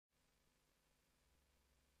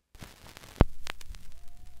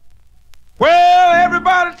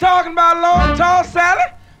talking about long, tall Sally,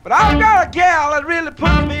 but I've got a gal that really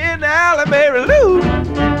puts me in the alley, Mary Lou.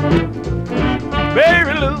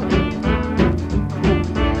 Mary Lou.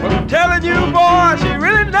 But I'm telling you, boy, she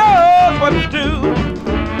really knows what to do.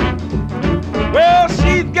 Well,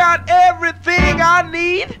 she's got everything I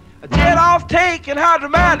need. A jet off take and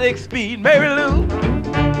hydromatic speed, Mary Lou.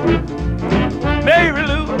 Mary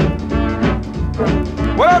Lou.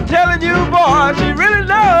 Well, I'm telling you, boy, she really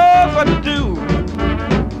knows what to do.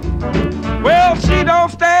 Well, she don't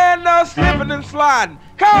stand no slipping and sliding,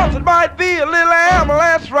 'cause it might be a little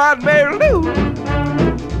ambulance riding, Mary Lou.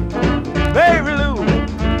 Mary Lou.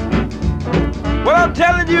 Well, I'm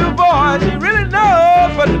telling you, boy, she really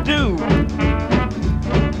knows what to do.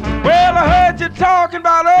 Well, I heard you talking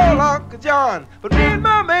about old Uncle John, but me and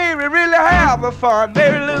my Mary really have a fun,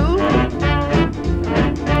 Mary Lou.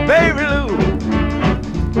 Mary Lou.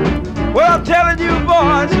 Well, I'm telling you,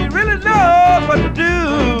 boy, she really knows what to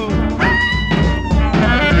do.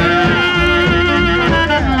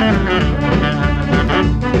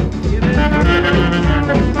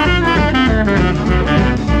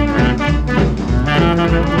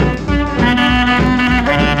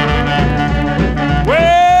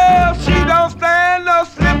 Well, she don't stand no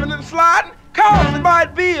slipping and sliding, 'cause it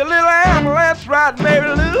might be a little ambulance riding, Mary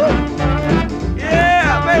Lou.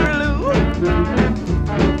 Yeah, Mary Lou.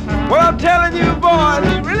 Well, I'm telling you, boys,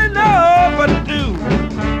 she really knows what to do.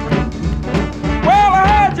 Well, I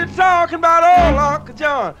heard you talking about old Uncle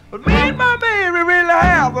John, but me and my Mary really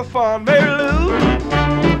have a fun, Mary Lou.